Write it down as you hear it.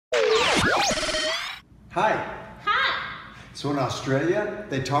Hi. Hi. So in Australia,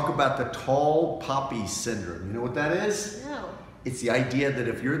 they talk about the tall poppy syndrome. You know what that is? No. It's the idea that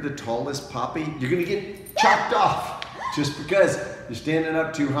if you're the tallest poppy, you're gonna get chopped off just because you're standing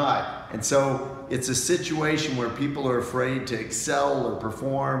up too high. And so it's a situation where people are afraid to excel or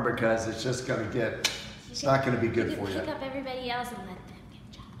perform because it's just it's not gonna be good for you. You pick up everybody else and let them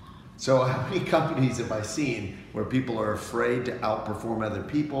get chopped off. So how many companies have I seen where people are afraid to outperform other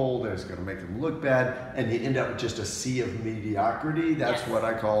people, that's gonna make them look bad, and you end up with just a sea of mediocrity? That's what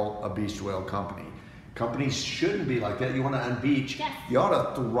I call a beast whale company. Companies shouldn't be like that. You want to unbeach. Yes. You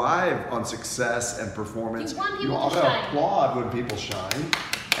ought to thrive on success and performance. You want people you ought to to shine. applaud when people shine,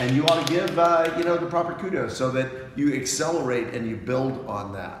 and you ought to give the proper kudos so that you accelerate and you build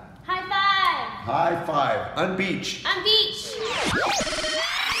on that. High five. High five. Unbeach. Unbeach.